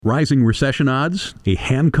Rising recession odds, a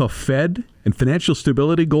handcuffed Fed, and financial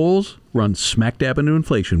stability goals run smack dab into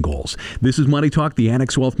inflation goals. This is Money Talk, the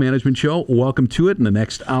Annex Wealth Management Show. Welcome to it. In the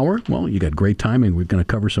next hour, well, you got great timing. We're going to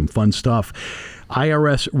cover some fun stuff.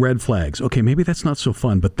 IRS red flags. Okay, maybe that's not so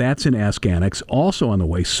fun, but that's in Ask Annex. Also on the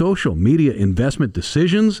way, social media investment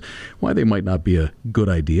decisions, why they might not be a good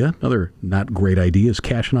idea. Another not great idea is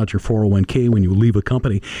cashing out your 401k when you leave a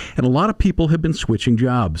company. And a lot of people have been switching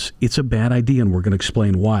jobs. It's a bad idea, and we're going to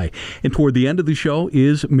explain why. And toward the end of the show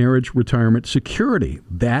is marriage retirement security.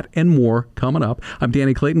 That and more coming up. I'm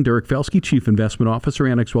Danny Clayton, Derek Felsky, Chief Investment Officer,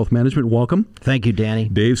 Annex Wealth Management. Welcome. Thank you, Danny.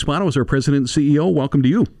 Dave Spano is our President and CEO. Welcome to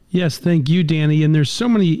you. Yes, thank you, Danny. And there's so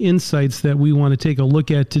many insights that we want to take a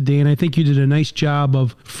look at today. And I think you did a nice job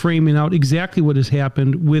of framing out exactly what has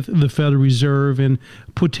happened with the Federal Reserve and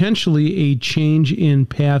potentially a change in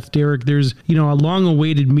path. Derek, there's, a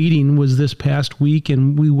long-awaited meeting was this past week,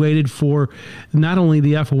 and we waited for not only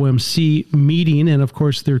the FOMC meeting and, of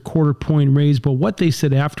course, their quarter-point raise, but what they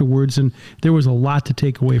said afterwards. And there was a lot to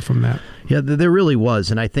take away from that. Yeah, there really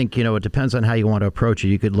was. And I think, it depends on how you want to approach it.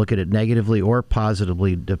 You could look at it negatively or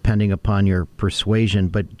positively, depending upon your persuasion.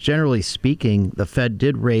 But generally speaking, the Fed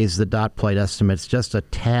did raise the dot plot estimates just a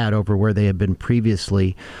tad over where they had been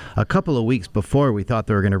previously. A couple of weeks before, we thought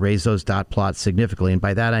they were going to raise those dot plots significantly. And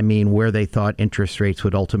by that, I mean where they thought interest rates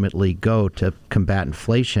would ultimately go to combat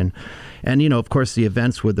inflation. And, of course, the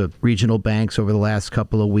events with the regional banks over the last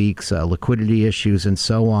couple of weeks, liquidity issues and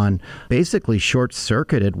so on, basically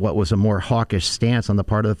short-circuited what was a more hawkish stance on the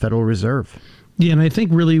part of the Federal Reserve. Yeah, and I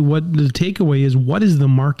think really what the takeaway is, what is the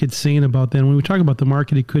market saying about that? When we talk about the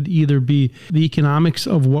market, it could either be the economics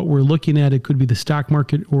of what we're looking at, it could be the stock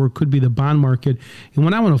market, or it could be the bond market. And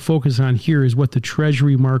what I want to focus on here is what the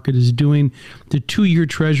Treasury market is doing. The 2-year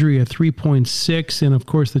Treasury at 3.6, and of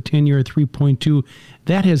course the 10-year at 3.2.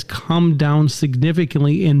 That has come down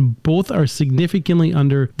significantly, and both are significantly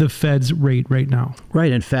under the Fed's rate right now.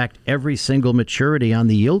 Right. In fact, every single maturity on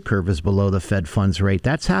the yield curve is below the Fed funds rate.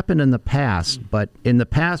 That's happened in the past. But in the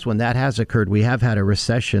past, when that has occurred, we have had a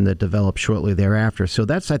recession that developed shortly thereafter. So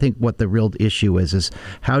that's, I think, what the real issue is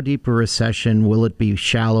how deep a recession? Will it be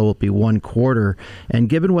shallow? Will it be one quarter? And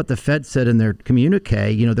given what the Fed said in their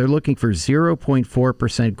communique, they're looking for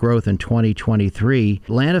 0.4% growth in 2023.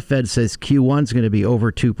 Atlanta Fed says Q1 is going to be over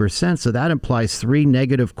 2%. So that implies 3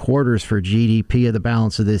 negative quarters for GDP of the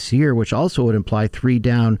balance of this year, which also would imply 3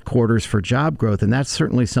 down quarters for job growth. And that's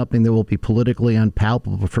certainly something that will be politically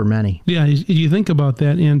unpalatable for many. Yeah, you think about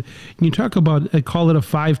that, and you talk about, call it a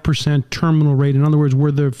 5% terminal rate. In other words,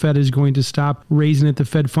 where the Fed is going to stop raising it. The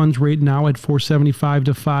Fed funds rate now at 4.75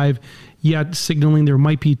 to 5. Yet signaling there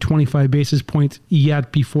might be 25 basis points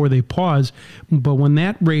yet before they pause. But when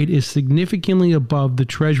that rate is significantly above the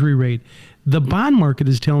Treasury rate, the bond market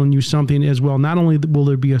is telling you something as well. Not only will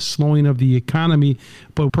there be a slowing of the economy,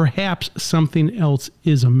 but perhaps something else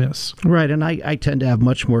is amiss. Right, and I tend to have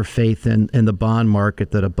much more faith in the bond market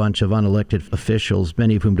than a bunch of unelected officials,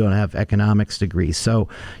 many of whom don't have economics degrees. So,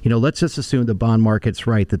 let's just assume the bond market's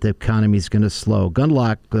right, that the economy is going to slow.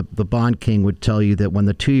 Gundlach, the bond king, would tell you that when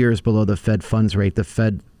the 2 years below the Fed funds rate, the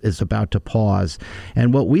Fed is about to pause.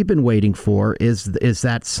 And what we've been waiting for is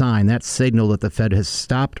that sign, that signal that the Fed has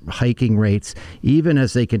stopped hiking rates, even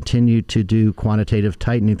as they continue to do quantitative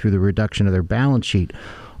tightening through the reduction of their balance sheet.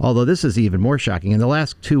 Although this is even more shocking. In the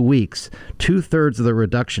last 2 weeks, 2/3 of the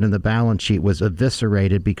reduction in the balance sheet was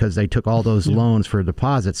eviscerated because they took all those loans for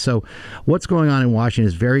deposits. So what's going on in Washington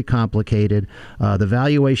is very complicated. The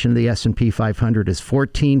valuation of the S&P 500 is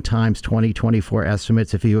 14 times 2024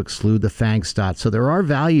 estimates if you exclude the FANG stocks. So there are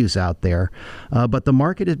values out there, but the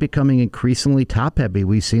market is becoming increasingly top-heavy.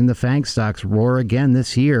 We've seen the FANG stocks roar again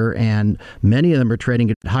this year, and many of them are trading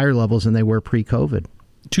at higher levels than they were pre-COVID.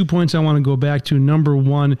 2 points I want to go back to. Number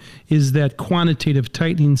one is that quantitative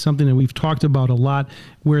tightening, something that we've talked about a lot,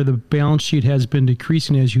 where the balance sheet has been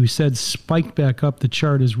decreasing, as you said, spiked back up. The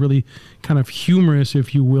chart is really kind of humorous,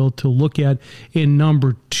 if you will, to look at. And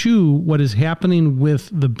number two, what is happening with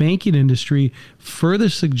the banking industry further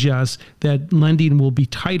suggests that lending will be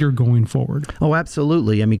tighter going forward. Oh,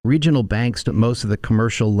 absolutely. I mean, regional banks, most of the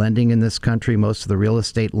commercial lending in this country, most of the real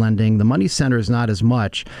estate lending, the money center is not as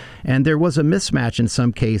much. And there was a mismatch in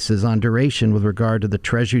some cases on duration with regard to the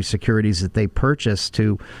Treasury securities that they purchased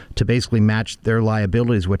to basically match their liability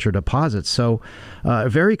liabilities, which are deposits. So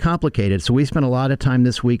very complicated. So we spent a lot of time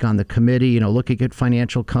this week on the committee, looking at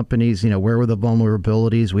financial companies, where were the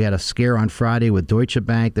vulnerabilities. We had a scare on Friday with Deutsche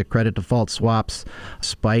Bank, the credit default swaps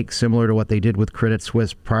spike, similar to what they did with Credit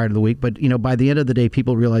Suisse prior to the week. But, by the end of the day,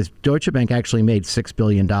 people realized Deutsche Bank actually made $6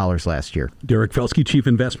 billion last year. Derek Felsky, Chief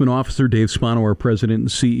Investment Officer, Dave Spano, our President and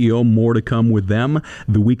CEO. More to come with them.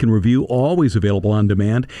 The Week in Review, always available on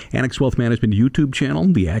demand. Annex Wealth Management YouTube channel,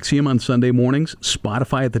 The Axiom on Sunday mornings.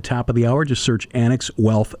 Spotify at the top of the hour. Just search Annex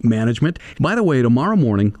Wealth Management. By the way, tomorrow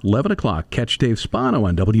morning, 11 o'clock, catch Dave Spano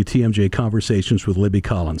on WTMJ Conversations with Libby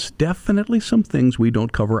Collins. Definitely some things we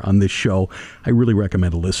don't cover on this show. I really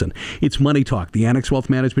recommend a listen. It's Money Talk, the Annex Wealth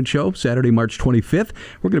Management Show, Saturday, March 25th.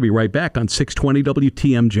 We're going to be right back on 620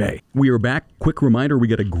 WTMJ. We are back. Quick reminder, we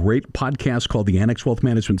got a great podcast called the Annex Wealth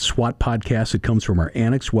Management SWAT Podcast. It comes from our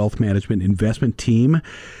Annex Wealth Management investment team.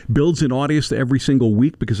 Builds an audience every single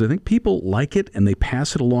week because I think people like it and they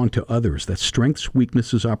pass it along to others. That's strengths,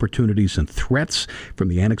 weaknesses, opportunities, and threats from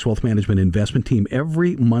the Annex Wealth Management investment team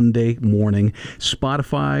every Monday morning.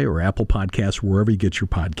 Spotify or Apple Podcasts, wherever you get your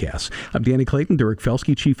podcasts. I'm Danny Clayton, Derek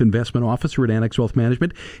Felsky, Chief Investment Officer at Annex Wealth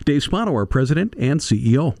Management. Dave Spano, our President and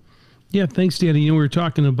CEO. Yeah, thanks, Danny. We were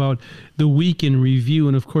talking about the week in review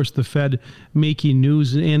and, of course, the Fed making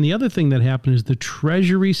news. And the other thing that happened is the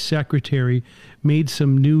Treasury Secretary made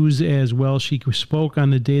some news as well. She spoke on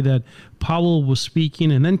the day that Powell was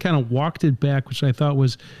speaking and then kind of walked it back, which I thought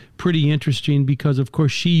was pretty interesting because, of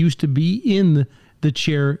course, she used to be in the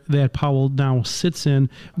chair that Powell now sits in.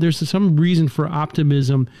 There's some reason for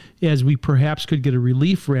optimism as we perhaps could get a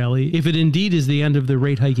relief rally if it indeed is the end of the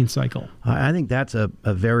rate hiking cycle. I think that's a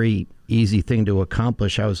very easy thing to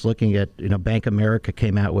accomplish. I was looking at, Bank of America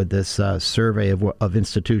came out with this survey of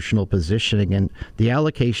institutional positioning, and the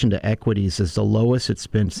allocation to equities is the lowest it's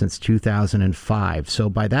been since 2005. So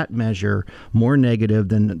by that measure, more negative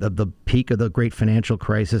than the peak of the great financial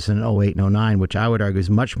crisis in 08 and 09, which I would argue is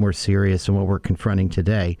much more serious than what we're confronting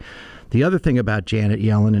today. The other thing about Janet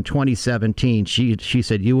Yellen, in 2017, she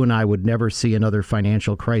said, you and I would never see another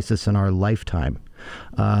financial crisis in our lifetime.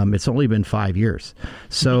 It's only been 5 years.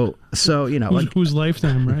 So whose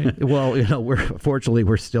lifetime, right? Well, fortunately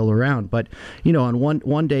we're still around. But, on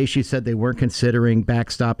one day she said they weren't considering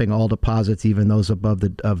backstopping all deposits, even those above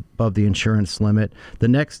the insurance limit. The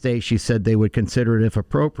next day she said they would consider it if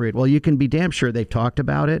appropriate. Well, you can be damn sure they've talked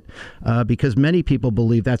about it because many people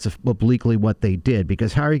believe that's obliquely what they did.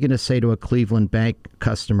 Because how are you going to say to a Cleveland Bank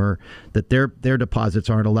customer that their deposits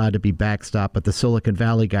aren't allowed to be backstopped, but the Silicon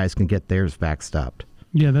Valley guys can get theirs backstopped?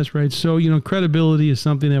 Yeah, that's right. So, credibility is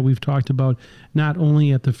something that we've talked about not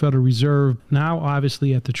only at the Federal Reserve, now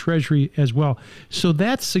obviously at the Treasury as well. So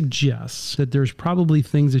that suggests that there's probably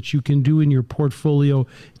things that you can do in your portfolio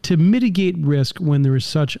to mitigate risk when there is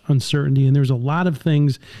such uncertainty. And there's a lot of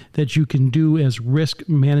things that you can do as risk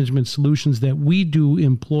management solutions that we do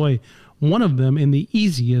employ. One of them, and the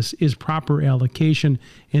easiest, is proper allocation.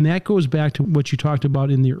 And that goes back to what you talked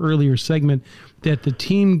about in the earlier segment, that the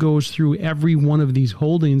team goes through every one of these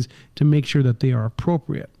holdings to make sure that they are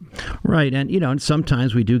appropriate. Right. And, and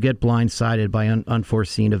sometimes we do get blindsided by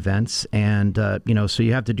unforeseen events. And, so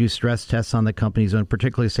you have to do stress tests on the companies, and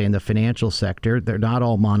particularly, say, in the financial sector. They're not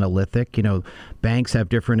all monolithic. Banks have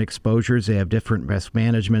different exposures. They have different risk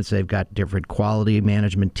managements. They've got different quality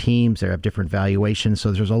management teams. They have different valuations.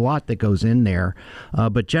 So there's a lot that goes in there.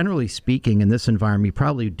 But generally speaking, in this environment, you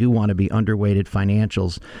probably do want to be underweighted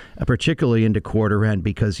financials, particularly into quarter end,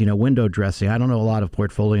 because, window dressing. I don't know a lot of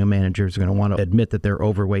portfolio managers are going to want to admit that they're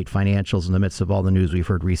overweight financials in the midst of all the news we've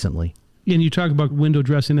heard recently. And you talk about window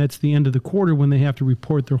dressing, that's the end of the quarter when they have to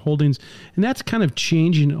report their holdings. And that's kind of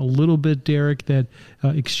changing a little bit, Derek, that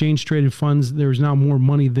exchange-traded funds, there's now more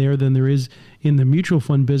money there than there is in the mutual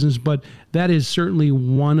fund business. But that is certainly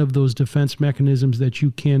one of those defense mechanisms that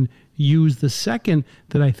you can use. The second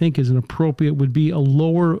that I think is an appropriate would be a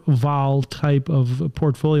lower vol type of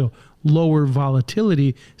portfolio. Lower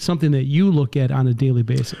volatility, something that you look at on a daily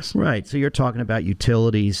basis. Right. So you're talking about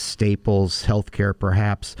utilities, staples, healthcare,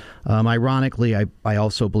 perhaps. Ironically, I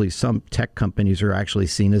also believe some tech companies are actually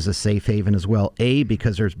seen as a safe haven as well. A,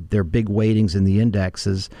 because they're big weightings in the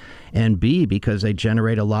indexes, and B, because they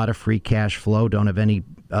generate a lot of free cash flow, don't have any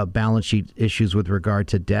balance sheet issues with regard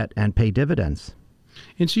to debt, and pay dividends.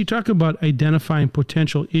 And so you talk about identifying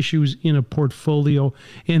potential issues in a portfolio,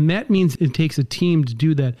 and that means it takes a team to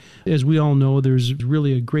do that. As we all know, there's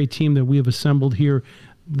really a great team that we have assembled here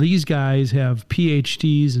These guys have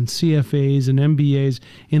PhDs and CFAs and MBAs,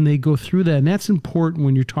 and they go through that. And that's important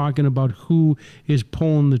when you're talking about who is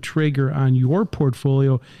pulling the trigger on your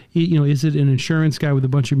portfolio. Is it an insurance guy with a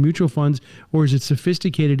bunch of mutual funds, or is it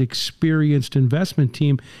sophisticated, experienced investment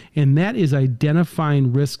team? And that is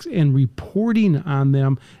identifying risks and reporting on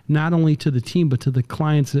them, not only to the team, but to the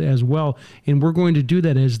clients as well. And we're going to do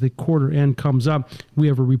that as the quarter end comes up. We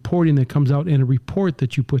have a reporting that comes out and a report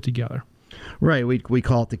that you put together. Right, we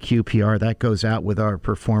call it the QPR. That goes out with our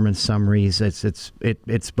performance summaries.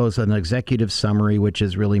 It's both an executive summary, which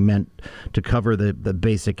is really meant to cover the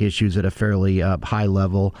basic issues at a fairly high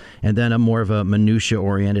level, and then a more of a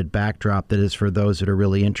minutia-oriented backdrop that is for those that are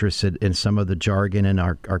really interested in some of the jargon and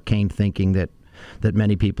arcane thinking that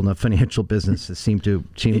many people in the financial business seem to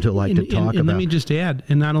like to talk about. And let me just add,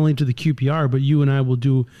 and not only to the QPR, but you and I will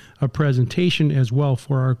do a presentation as well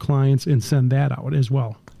for our clients and send that out as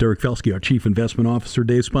well. Derek Felsky, our Chief Investment Officer,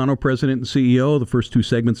 Dave Spano, President and CEO. The first two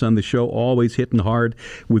segments on the show always hitting hard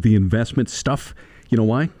with the investment stuff. You know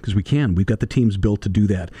why? Because we can. We've got the teams built to do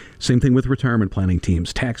that. Same thing with retirement planning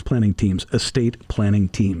teams, tax planning teams, estate planning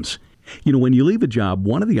teams. When you leave a job,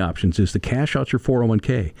 one of the options is to cash out your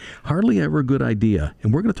 401k. Hardly ever a good idea.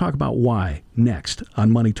 And we're going to talk about why next on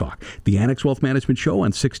Money Talk, the Annex Wealth Management Show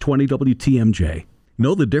on 620 WTMJ.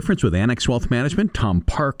 Know the difference with Annex Wealth Management? Tom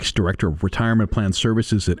Parks, Director of Retirement Plan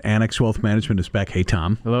Services at Annex Wealth Management, is back. Hey,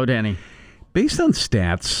 Tom. Hello, Danny. Based on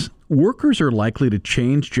stats, workers are likely to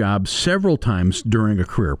change jobs several times during a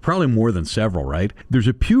career, probably more than several, right? There's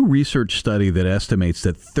a Pew Research study that estimates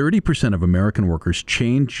that 30% of American workers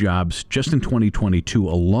change jobs just in 2022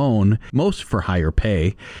 alone, most for higher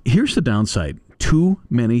pay. Here's the downside. Too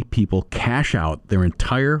many people cash out their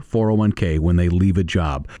entire 401k when they leave a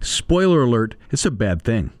job. Spoiler alert, it's a bad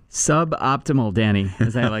thing. Suboptimal, Danny,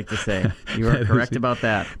 as I like to say. You are correct about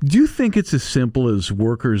that. Do you think it's as simple as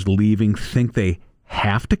workers leaving think they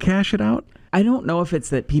have to cash it out? I don't know if it's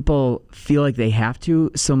that people feel like they have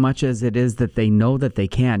to so much as it is that they know that they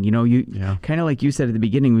can. Kind of like you said at the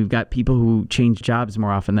beginning, we've got people who change jobs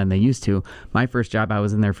more often than they used to. My first job, I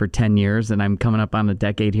was in there for 10 years, and I'm coming up on a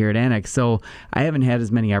decade here at Annex. So I haven't had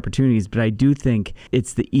as many opportunities, but I do think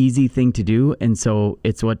it's the easy thing to do, and so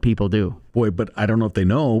it's what people do. Boy, but I don't know if they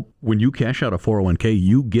know, when you cash out a 401k,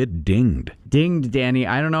 you get dinged. Dinged, Danny.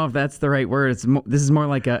 I don't know if that's the right word. This is more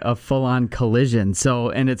like a full-on collision.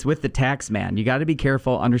 And it's with the tax man. You got to be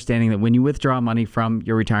careful understanding that when you withdraw money from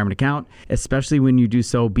your retirement account, especially when you do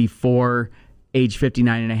so before age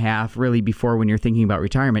 59 and a half, really before when you're thinking about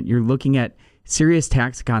retirement, you're looking at serious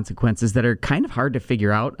tax consequences that are kind of hard to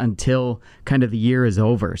figure out until kind of the year is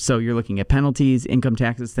over. So you're looking at penalties, income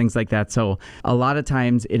taxes, things like that. So a lot of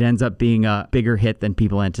times it ends up being a bigger hit than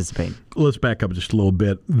people anticipate. Let's back up just a little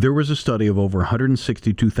bit. There was a study of over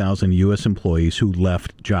 162,000 U.S. employees who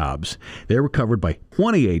left jobs. They were covered by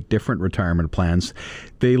 28 different retirement plans.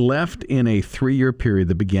 They left in a 3-year period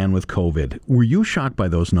that began with COVID. Were you shocked by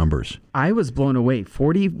those numbers? I was blown away.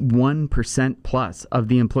 41% plus of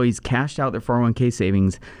the employees cashed out their 401k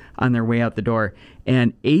savings on their way out the door.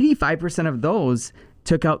 And 85% of those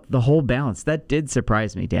took out the whole balance. That did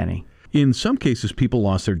surprise me, Danny. In some cases, people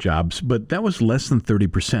lost their jobs, but that was less than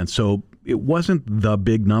 30%. So it wasn't the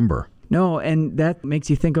big number. No, and that makes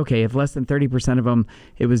you think, okay, if less than 30% of them,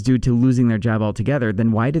 it was due to losing their job altogether,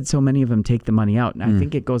 then why did so many of them take the money out? And I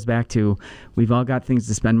think it goes back to we've all got things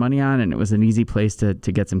to spend money on, and it was an easy place to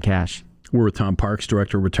get some cash. We're with Tom Parks,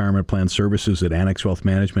 Director of Retirement Plan Services at Annex Wealth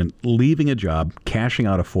Management. Leaving a job, cashing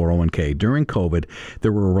out a 401k. During COVID,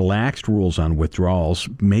 there were relaxed rules on withdrawals.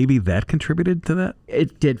 Maybe that contributed to that?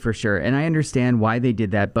 It did for sure. And I understand why they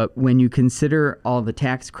did that. But when you consider all the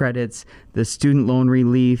tax credits, the student loan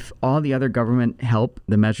relief, all the other government help,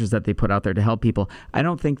 the measures that they put out there to help people, I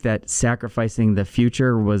don't think that sacrificing the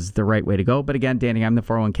future was the right way to go. But again, Danny, I'm the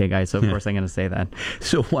 401k guy, so of course I'm going to say that.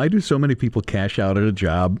 So why do so many people cash out at a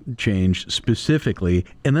job change specifically,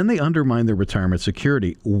 and then they undermine their retirement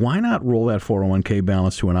security? Why not roll that 401k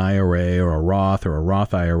balance to an IRA or a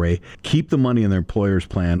Roth IRA, keep the money in their employer's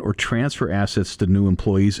plan, or transfer assets to new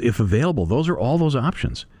employees if available? Those are all those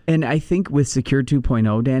options. And I think with Secure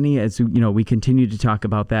 2.0, Danny, as you know, we continue to talk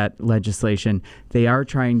about that legislation. They are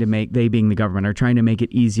trying to make, they being the government, are trying to make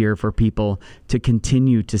it easier for people to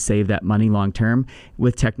continue to save that money long term.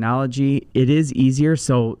 With technology, it is easier.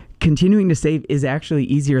 So continuing to save is actually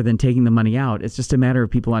easier than taking the money out. It's just a matter of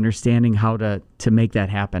people understanding how to make that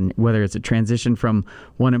happen, whether it's a transition from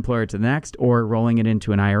one employer to the next or rolling it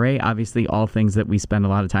into an IRA. Obviously, all things that we spend a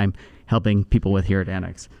lot of time helping people with here at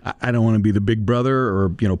Annex. I don't want to be the big brother or,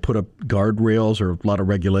 put up guardrails or a lot of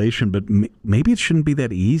regulation, but maybe it shouldn't be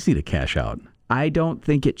that easy to cash out. I don't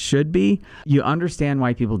think it should be. You understand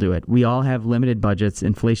why people do it. We all have limited budgets.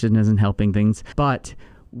 Inflation isn't helping things, but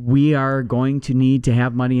we are going to need to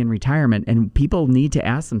have money in retirement, and people need to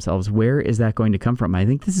ask themselves, where is that going to come from? I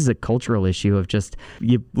think this is a cultural issue of just,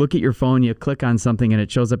 you look at your phone, you click on something, and it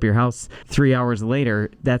shows up at your house 3 hours later.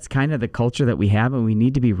 That's kind of the culture that we have, and we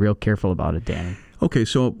need to be real careful about it, Danny. Okay,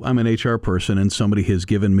 so I'm an HR person and somebody has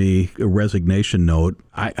given me a resignation note.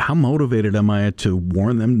 How motivated am I to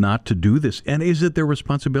warn them not to do this? And is it their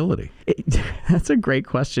responsibility? That's a great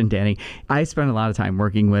question, Danny. I spend a lot of time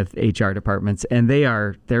working with HR departments, and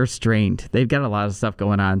they're strained. They've got a lot of stuff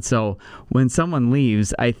going on. So when someone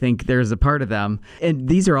leaves, I think there's a part of them, and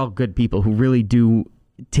these are all good people who really do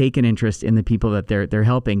take an interest in the people that they're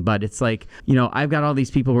helping. But it's like, I've got all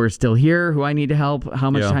these people who are still here who I need to help.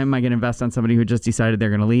 How much time am I going to invest on somebody who just decided they're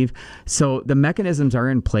going to leave? So the mechanisms are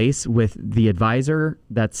in place with the advisor.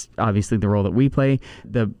 That's obviously the role that we play.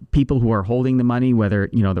 The people who are holding the money, whether,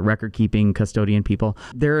 the record keeping custodian people,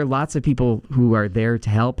 there are lots of people who are there to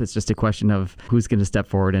help. It's just a question of who's going to step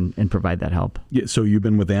forward and provide that help. Yeah, so you've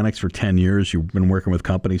been with Annex for 10 years. You've been working with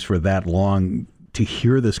companies for that long. To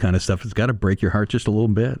hear this kind of stuff, it's got to break your heart just a little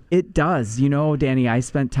bit. It does. Danny, I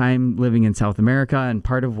spent time living in South America, and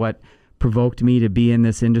part of what provoked me to be in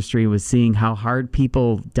this industry was seeing how hard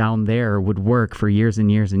people down there would work for years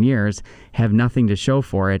and years and years, have nothing to show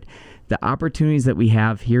for it. The opportunities that we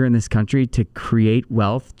have here in this country to create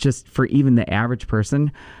wealth just for even the average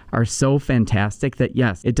person are so fantastic that,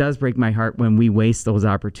 yes, it does break my heart when we waste those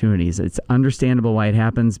opportunities. It's understandable why it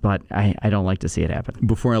happens, but I don't like to see it happen.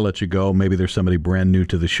 Before I let you go, maybe there's somebody brand new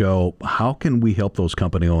to the show. How can we help those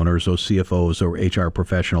company owners, those CFOs or HR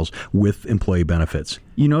professionals with employee benefits?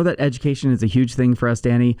 You know that education is a huge thing for us,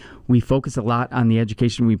 Danny. We focus a lot on the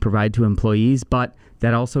education we provide to employees, but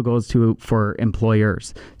that also goes for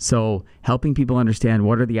employers. So helping people understand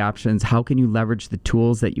what are the options, how can you leverage the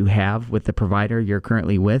tools that you have with the provider you're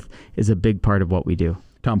currently with is a big part of what we do.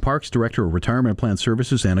 Tom Parks, Director of Retirement Plan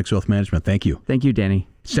Services, Annex Wealth Management. Thank you. Thank you, Danny.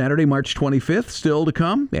 Saturday, March 25th, still to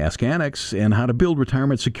come. Ask Annex and how to build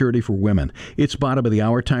retirement security for women. It's bottom of the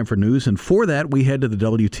hour, time for news. And for that, we head to the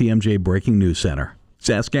WTMJ Breaking News Center. It's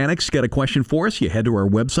Ask Annex. Got a question for us? You head to our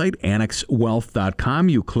website, annexwealth.com.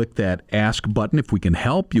 You click that Ask button if we can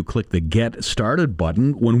help. You click the Get Started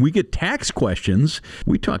button. When we get tax questions,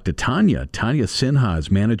 we talk to Tanya. Tanya Sinha is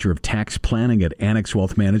Manager of Tax Planning at Annex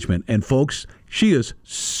Wealth Management. And folks, she is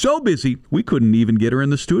so busy, we couldn't even get her in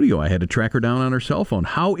the studio. I had to track her down on her cell phone.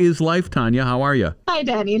 How is life, Tanya? How are you? Hi,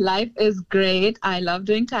 Danny. Life is great. I love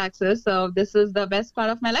doing taxes, so this is the best part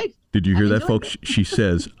of my life. Did you hear that, folks? She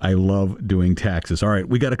says, I love doing taxes. All right,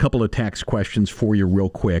 we got a couple of tax questions for you real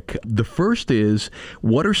quick. The first is,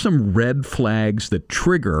 what are some red flags that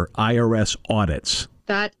trigger IRS audits?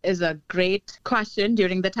 That is a great question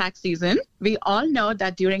during the tax season. We all know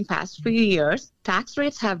that during past few years, tax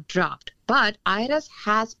rates have dropped, but IRS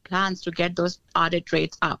has plans to get those audit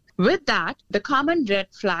rates up. With that, the common red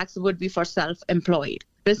flags would be for self-employed.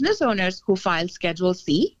 Business owners who file Schedule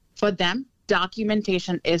C, for them,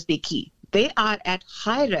 documentation is the key. They are at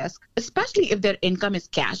high risk, especially if their income is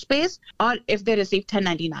cash-based or if they receive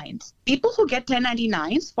 1099s. People who get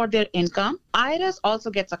 1099s for their income, IRS also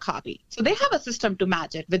gets a copy. So they have a system to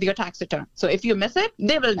match it with your tax return. So if you miss it,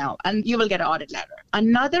 they will know and you will get an audit letter.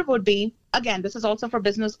 Another would be, again, this is also for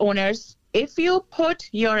business owners. If you put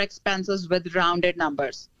your expenses with rounded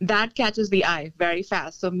numbers, that catches the eye very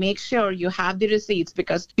fast. So make sure you have the receipts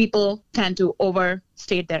because people tend to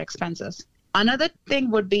overstate their expenses. Another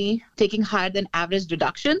thing would be taking higher than average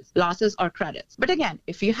deductions, losses, or credits. But again,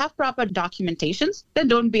 if you have proper documentations, then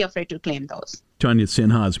don't be afraid to claim those. Tanya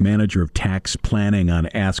Sinha is Manager of Tax Planning on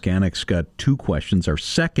Ask Annex. Got two questions. Our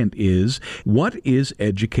second is, what is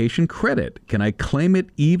education credit? Can I claim it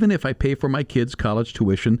even if I pay for my kids' college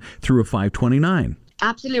tuition through a 529?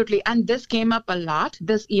 Absolutely. And this came up a lot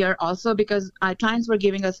this year also because our clients were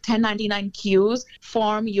giving us 1099 Qs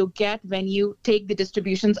form you get when you take the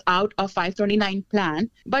distributions out of 529 plan.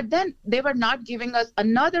 But then they were not giving us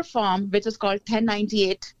another form, which is called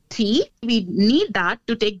 1098T. We need that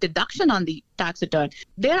to take deduction on the tax return.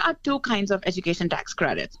 There are two kinds of education tax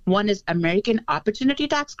credits. One is American Opportunity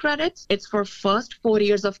Tax Credits. It's for first 4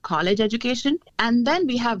 years of college education. And then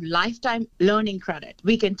we have Lifetime Learning Credit.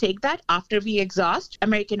 We can take that after we exhaust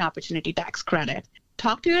American Opportunity Tax Credit.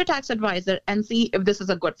 Talk to your tax advisor and see if this is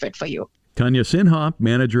a good fit for you. Tanya Sinha,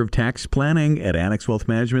 Manager of Tax Planning at Annex Wealth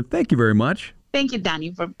Management. Thank you very much. Thank you,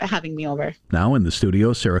 Danny, for having me over. Now in the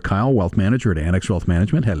studio, Sarah Kyle, Wealth Manager at Annex Wealth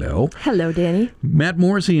Management. Hello. Hello, Danny. Matt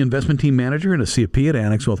Morsey, Investment Team Manager and a CFP at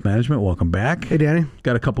Annex Wealth Management. Welcome back. Hey, Danny.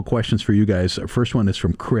 Got a couple questions for you guys. First one is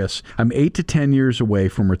from Chris. I'm 8 to 10 years away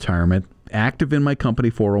from retirement. active in my company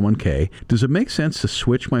 401k, does it make sense to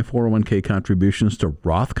switch my 401k contributions to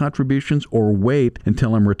Roth contributions or wait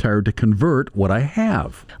until I'm retired to convert what I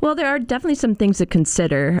have? Well, there are definitely some things to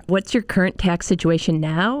consider. What's your current tax situation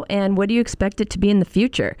now, and what do you expect it to be in the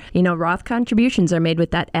future? Roth contributions are made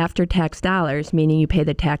with that after-tax dollars, meaning you pay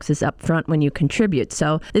the taxes up front when you contribute.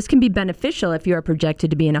 So this can be beneficial if you are projected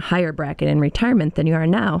to be in a higher bracket in retirement than you are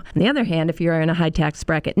now. On the other hand, if you are in a high tax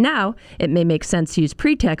bracket now, it may make sense to use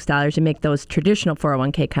pre-tax dollars and make those traditional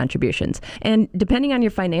 401k contributions. And depending on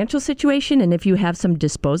your financial situation and if you have some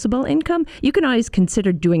disposable income, you can always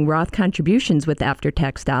consider doing Roth contributions with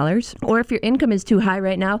after-tax dollars. Or if your income is too high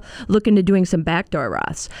right now, look into doing some backdoor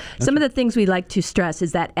Roths. Some of the things we like to stress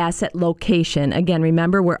is that asset location. Again,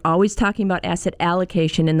 remember, we're always talking about asset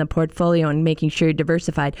allocation in the portfolio and making sure you're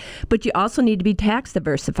diversified, but you also need to be tax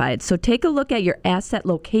diversified. So take a look at your asset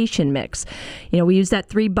location mix. We use that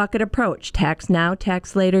 3-bucket approach: tax now,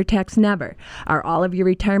 tax later, tax never. Are all of your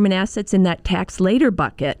retirement assets in that tax later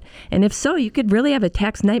bucket? And if so, you could really have a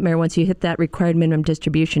tax nightmare once you hit that required minimum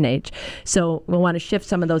distribution age. So we'll want to shift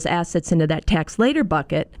some of those assets into that tax later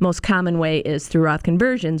bucket. Most common way is through Roth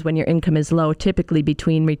conversions when your income is low, typically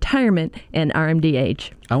between retirement and RMD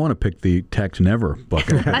age. I want to pick the tax never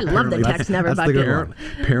bucket. I love the tax never bucket.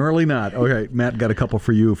 Apparently not. Okay, Matt, got a couple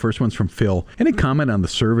for you. First one's from Phil. Any comment on the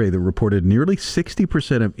survey that reported nearly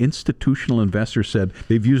 60% of institutional investors said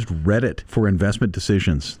they've used Reddit for investment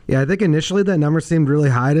decisions? Yeah, I think initially that number seemed really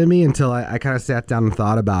high to me until I kind of sat down and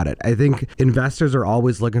thought about it. I think investors are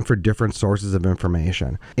always looking for different sources of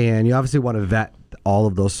information, and you obviously want to vet all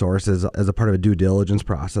of those sources as a part of a due diligence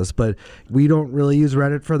process. But we don't really use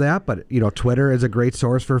Reddit for that. But, Twitter is a great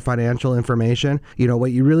source for financial information.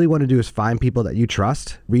 What you really want to do is find people that you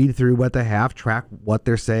trust, read through what they have, track what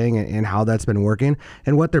they're saying and how that's been working,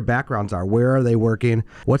 and what their backgrounds are. Where are they working?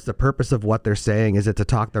 What's the purpose of what they're saying? Is it to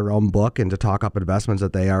talk their own book and to talk up investments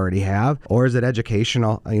that they already have? Or is it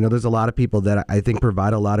educational? There's a lot of people that I think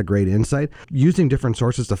provide a lot of great insight. Using different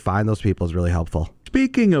sources to find those people is really helpful.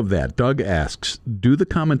 Speaking of that, Doug asks, do the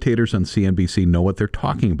commentators on CNBC know what they're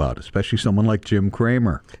talking about, especially someone like Jim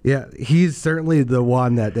Cramer? Yeah, he's certainly the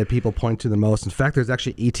one that people point to the most. In fact, there's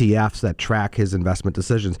actually ETFs that track his investment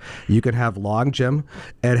decisions. You can have long Jim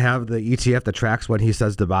and have the ETF that tracks when he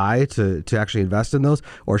says to buy to actually invest in those,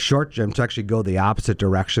 or short Jim to actually go the opposite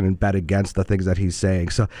direction and bet against the things that he's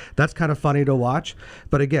saying. So that's kind of funny to watch.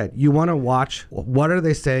 But again, you want to watch what are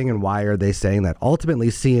they saying and why are they saying that. Ultimately,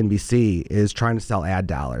 CNBC is trying to sell ad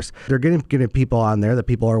dollars. They're getting people on there that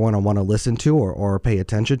people are going to want to listen to or pay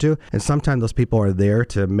attention to. And sometimes those people are there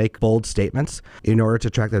to make bold statements in order to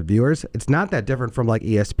attract the viewers. It's not that different from like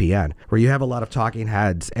ESPN, where you have a lot of talking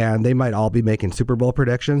heads and they might all be making Super Bowl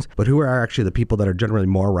predictions, but who are actually the people that are generally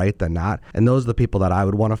more right than not? And those are the people that I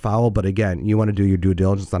would want to follow. But again, you want to do your due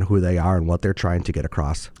diligence on who they are and what they're trying to get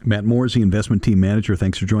across. Matt Moore is the investment team manager.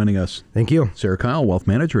 Thanks for joining us. Thank you. Sarah Kyle, wealth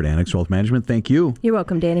manager at Annex Wealth Management. Thank you. You're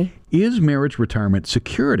welcome, Danny. Is marriage retirement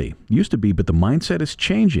security? Used to be, but the mindset is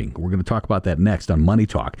changing. We're going to talk about that next on Money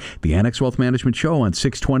Talk, the Annex Wealth Management Show on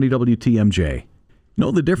 620 WTMJ.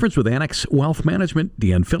 Know the difference with Annex Wealth Management?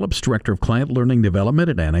 Deanne Phillips, Director of Client Learning Development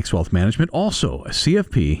at Annex Wealth Management, also a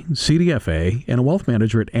CFP, CDFA, and a wealth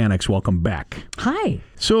manager at Annex. Welcome back. Hi.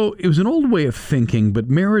 So it was an old way of thinking, but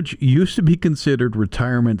marriage used to be considered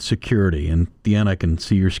retirement security. And Deanne, I can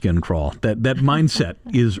see your skin crawl. That mindset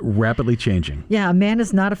is rapidly changing. Yeah, a man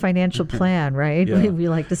is not a financial plan, right? Yeah. We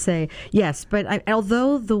like to say. Yes, but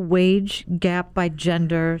although the wage gap by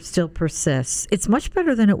gender still persists, it's much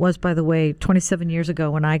better than it was, by the way, 27 years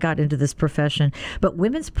ago when I got into this profession. But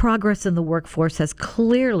women's progress in the workforce has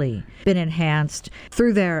clearly been enhanced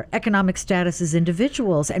through their economic status as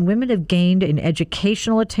individuals, and women have gained in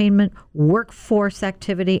educational attainment, workforce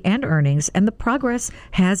activity, and earnings, and the progress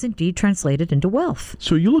has indeed translated into wealth.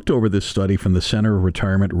 So you looked over this study from the Center of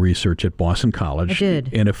Retirement Research at Boston College. I did.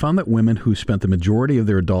 And it found that women who spent the majority of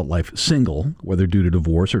their adult life single, whether due to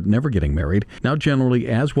divorce or never getting married, now generally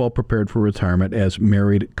as well prepared for retirement as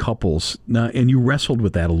married couples. Now, and you wrestled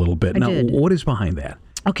with that a little bit. I did. What is behind that?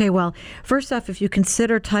 Okay, well, first off, if you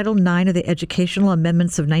consider Title IX of the Educational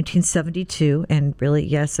Amendments of 1972, and really,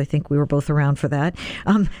 yes, I think we were both around for that,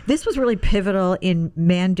 this was really pivotal in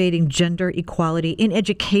mandating gender equality in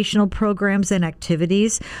educational programs and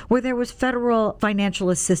activities where there was federal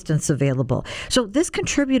financial assistance available. So this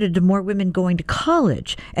contributed to more women going to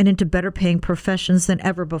college and into better paying professions than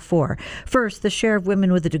ever before. First, the share of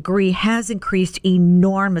women with a degree has increased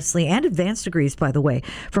enormously, and advanced degrees, by the way,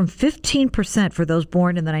 from 15% for those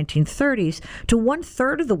born in the 1930s to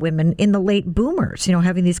 1/3 of the women in the late boomers,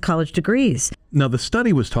 having these college degrees. Now, the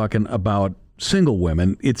study was talking about single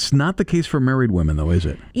women. It's not the case for married women, though, is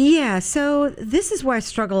it? Yeah, so this is where I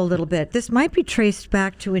struggle a little bit. This might be traced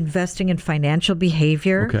back to investing in financial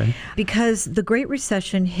behavior. Okay. Because the Great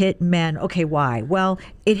Recession hit men. Okay, why? Well,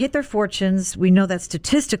 it hit their fortunes. We know that's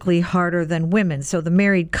statistically harder than women. So the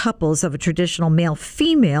married couples of a traditional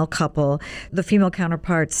male-female couple, the female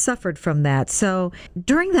counterparts suffered from that. So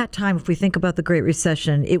during that time, if we think about the Great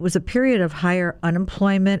Recession, it was a period of higher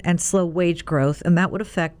unemployment and slow wage growth, and that would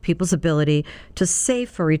affect people's ability to save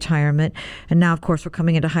for retirement. And now, of course, we're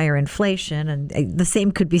coming into higher inflation, and the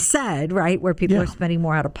same could be said, right, where people are spending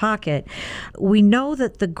more out of pocket. We know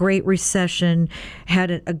that the Great Recession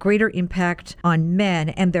had a greater impact on men,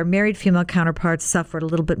 and their married female counterparts suffered a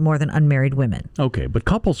little bit more than unmarried women. Okay, but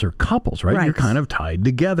couples are couples, right? You're kind of tied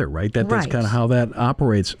together, right? That's kind of how that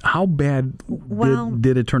operates. How bad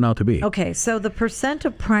did it turn out to be? Okay, so the percent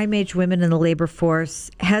of prime-age women in the labor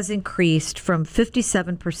force has increased from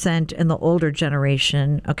 57% in the older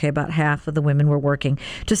generation, okay, about half of the women were working,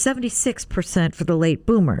 to 76% for the late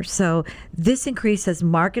boomers. So this increase has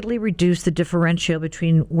markedly reduced the differential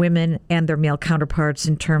between women and their male counterparts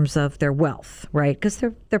in terms of their wealth, right? Because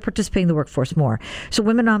they're participating in the workforce more. So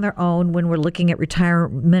women on their own, when we're looking at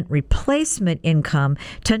retirement replacement income,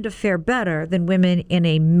 tend to fare better than women in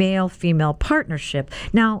a male-female partnership.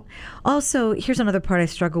 Now, also, here's another part I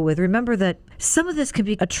struggle with. Remember that some of this can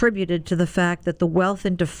be attributed to the fact that the wealth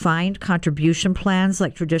in defined contribution plans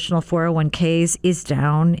like traditional 401ks is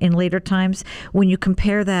down in later times when you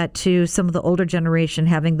compare that to some of the older generation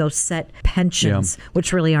having those set pensions,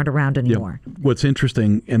 which really aren't around anymore. What's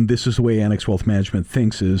interesting, and this is the way Annex Wealth Management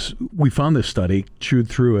thinks, is we found this study, chewed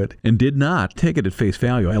through it, and did not take it at face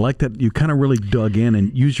value. I like that you kind of really dug in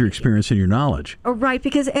and used your experience and your knowledge. Right,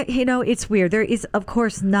 because, it's weird. There is, of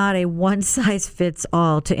course, not a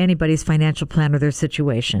one-size-fits-all to anybody's financial plan or their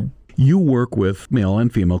situation. You work with male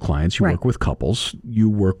and female clients. You work with couples. You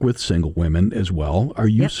work with single women as well. Are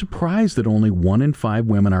you surprised that only 1 in 5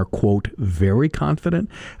 women are, quote, very confident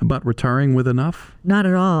about retiring with enough? Not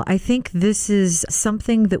at all. I think this is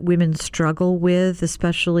something that women struggle with,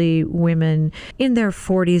 especially women in their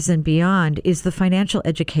 40s and beyond, is the financial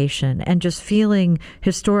education and just feeling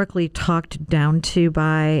historically talked down to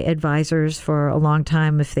by advisors for a long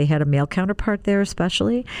time if they had a male counterpart there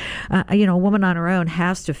especially. A woman on her own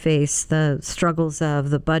has to face the struggles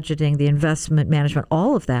of the budgeting, the investment management,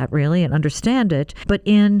 all of that really, and understand it. But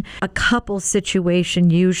in a couple situation,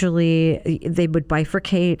 usually they would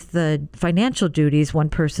bifurcate the financial duties. One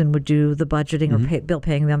person would do the budgeting or bill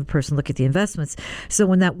paying, the other person look at the investments. So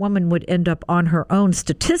when that woman would end up on her own,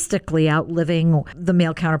 statistically outliving the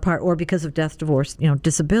male counterpart, or because of death, divorce,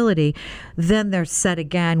 disability, then they're set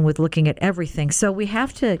again with looking at everything. So we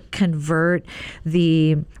have to convert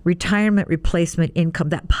the retirement replacement income,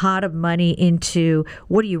 that pot of money, into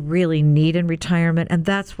what do you really need in retirement, and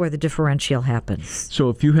that's where the differential happens. So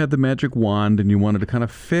if you had the magic wand and you wanted to kind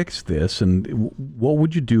of fix this, and what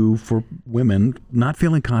would you do for women not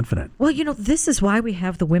feeling confident? Well, this is why we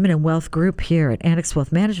have the Women in Wealth group here at Annex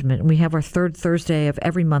Wealth Management, and we have our third Thursday of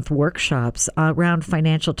every month workshops around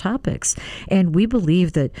financial topics. And we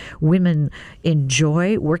believe that women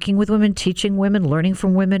enjoy working with women, teaching women, learning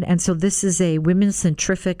from women, and so this is a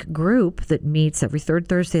women-centric group that meets every third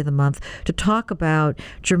Thursday of the month to talk about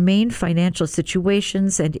germane financial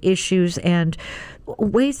situations and issues and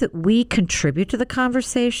ways that we contribute to the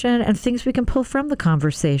conversation and things we can pull from the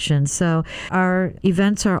conversation. So our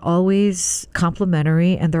events are always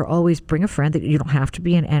complimentary, and they're always bring a friend. That you don't have to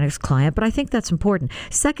be an Annex client, but I think that's important.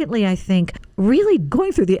 Secondly, I think really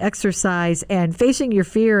going through the exercise and facing your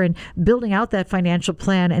fear and building out that financial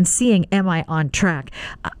plan and seeing, am I on track?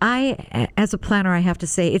 As a planner, I have to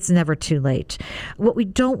say it's never too late. What we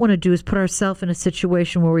don't want to do is put ourselves in a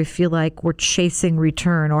situation where we feel like we're chasing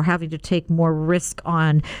return or having to take more risk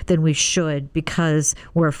on than we should because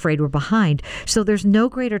we're afraid we're behind. So there's no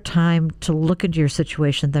greater time to look into your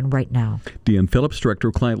situation than right now. Deanne Phillips, Director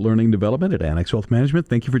of Client Learning Development at Annex Wealth Management.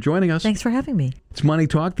 Thank you for joining us. Thanks for having me. It's Money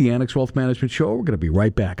Talk, the Annex Wealth Management Show. We're going to be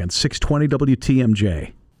right back on 620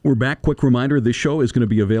 WTMJ. We're back. Quick reminder, this show is going to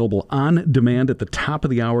be available on demand at the top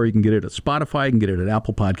of the hour. You can get it at Spotify, you can get it at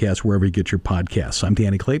Apple Podcasts, wherever you get your podcasts. I'm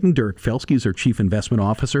Danny Clayton. Derek Felsky is our Chief Investment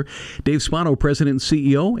Officer. Dave Spano, President and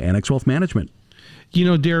CEO, Annex Wealth Management.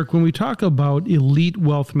 Derek, when we talk about elite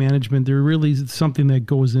wealth management, there really is something that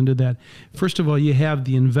goes into that. First of all, you have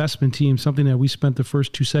the investment team, something that we spent the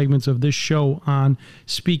first 2 segments of this show on,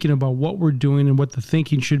 speaking about what we're doing and what the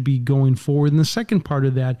thinking should be going forward. And the second part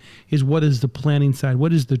of that is what is the planning side?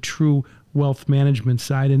 What is the true wealth management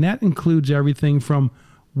side? And that includes everything from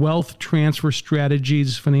wealth transfer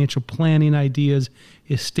strategies, financial planning ideas.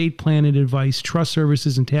 estate planning advice, trust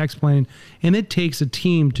services, and tax planning. And it takes a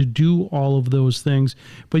team to do all of those things.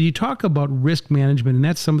 But you talk about risk management, and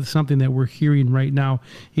that's something that we're hearing right now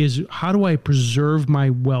is how do I preserve my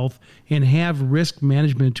wealth and have risk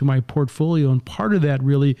management to my portfolio? And part of that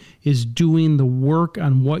really is doing the work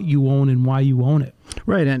on what you own and why you own it.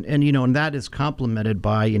 Right, and that is complemented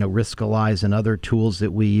by Riskalyze and other tools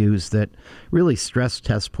that we use that really stress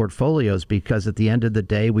test portfolios, because at the end of the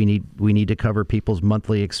day we need to cover people's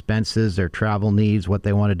monthly expenses, their travel needs, what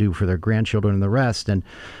they want to do for their grandchildren, and the rest. And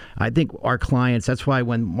I think our clients, that's why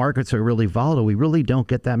when markets are really volatile, we really don't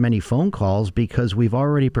get that many phone calls, because we've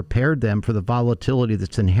already prepared them for the volatility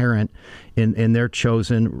that's inherent in their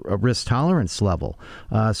chosen risk tolerance level.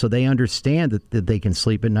 So they understand that they can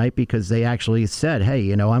sleep at night, because they actually said,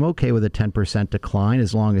 hey, I'm okay with a 10% decline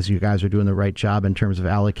as long as you guys are doing the right job in terms of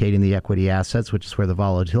allocating the equity assets, which is where the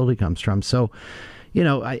volatility comes from. So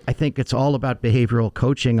I think it's all about behavioral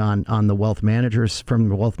coaching on the wealth managers, from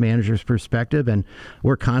the wealth manager's perspective. And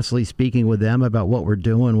we're constantly speaking with them about what we're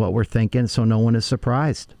doing, what we're thinking, so no one is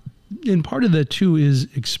surprised. And part of that, too, is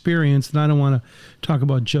experience. And I don't want to talk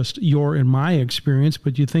about just your and my experience,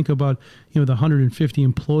 but you think about, the 150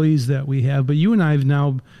 employees that we have. But you and I have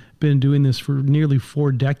now been doing this for nearly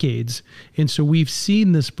 4 decades. And so we've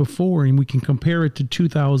seen this before, and we can compare it to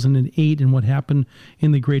 2008 and what happened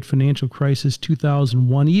in the great financial crisis,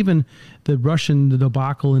 2001, even the Russian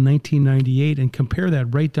debacle in 1998, and compare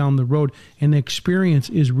that right down the road. And the experience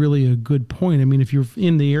is really a good point. I mean, if you're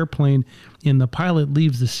in the airplane and the pilot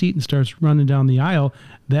leaves the seat and starts running down the aisle,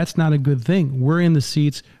 that's not a good thing. We're in the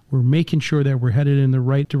seats. We're making sure that we're headed in the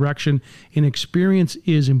right direction. And experience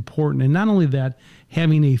is important. And not only that,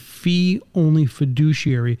 having a fee-only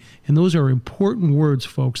fiduciary. And those are important words,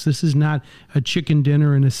 folks. This is not a chicken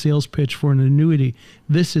dinner and a sales pitch for an annuity.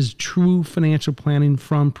 This is true financial planning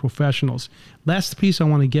from professionals. Last piece I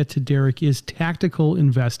want to get to, Derek, is tactical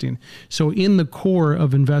investing. So in the core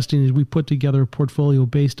of investing is we put together a portfolio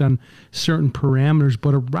based on certain parameters,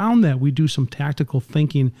 but around that we do some tactical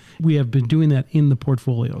thinking. We have been doing that in the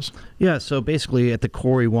portfolios. Yeah, so basically at the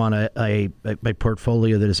core we want a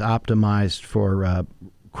portfolio that is optimized for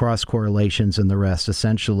cross correlations and the rest,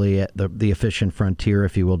 essentially the efficient frontier,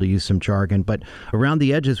 if you will, to use some jargon. But around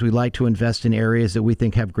the edges, we like to invest in areas that we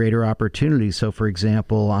think have greater opportunities. So, for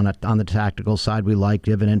example, on the tactical side, we like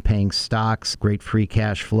dividend-paying stocks, great free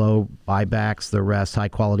cash flow, buybacks, the rest,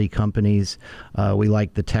 high-quality companies. We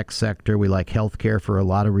like the tech sector. We like healthcare for a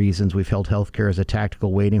lot of reasons. We've held healthcare as a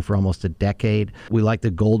tactical weighting for almost a decade. We like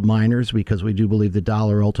the gold miners because we do believe the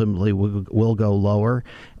dollar ultimately will go lower.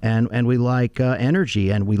 And we like energy,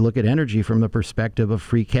 and we look at energy from the perspective of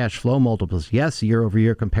free cash flow multiples. Yes,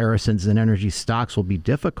 year-over-year comparisons in energy stocks will be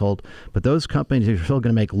difficult, but those companies are still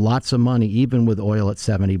going to make lots of money, even with oil at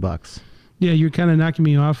 $70. Yeah, you're kind of knocking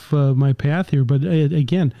me off my path here. But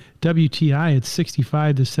again, WTI at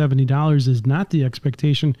 $65 to $70 is not the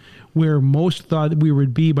expectation where most thought we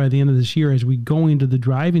would be by the end of this year as we go into the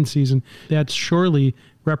driving season. That surely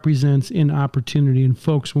represents an opportunity. And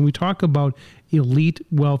folks, when we talk about elite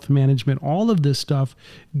wealth management, all of this stuff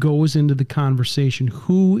goes into the conversation.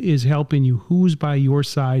 Who is helping you? Who's by your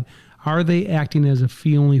side? Are they acting as a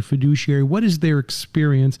fee-only fiduciary? What is their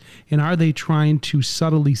experience? And are they trying to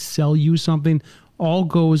subtly sell you something? All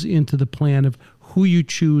goes into the plan of who you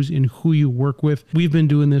choose and who you work with. We've been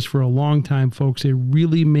doing this for a long time, folks. It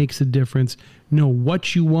really makes a difference. Know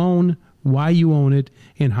what you own, why you own it,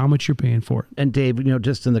 and how much you're paying for it. And Dave,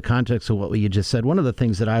 just in the context of what you just said, one of the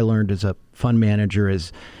things that I learned as a fund manager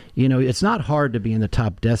is, it's not hard to be in the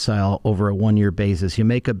top decile over a 1-year basis. You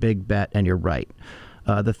make a big bet and you're right.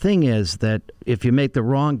 The thing is that if you make the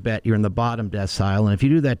wrong bet, you're in the bottom decile, and if you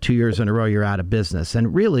do that 2 years in a row, you're out of business.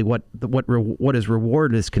 And really, what is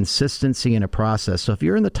rewarded is consistency in a process. So if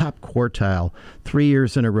you're in the top quartile 3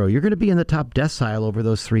 years in a row, you're going to be in the top decile over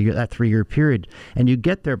that 3-year period. And you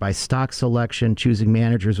get there by stock selection, choosing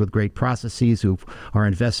managers with great processes who are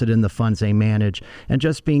invested in the funds they manage, and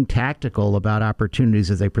just being tactical about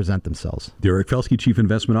opportunities as they present themselves. Derek Felsky, Chief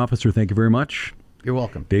Investment Officer, thank you very much. You're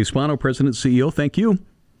welcome. Dave Spano, President and CEO, thank you.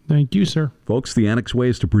 Thank you, sir. Folks, the Annex way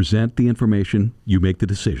is to present the information. You make the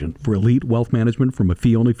decision. For elite wealth management from a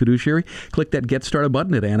fee-only fiduciary, click that Get Started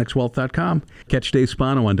button at annexwealth.com. Catch Dave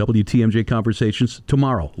Spano on WTMJ Conversations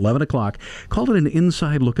tomorrow, 11 o'clock. Call it an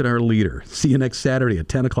inside look at our leader. See you next Saturday at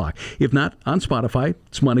 10 o'clock. If not, on Spotify,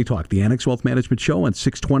 it's Money Talk, the Annex Wealth Management Show on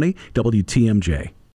 620 WTMJ.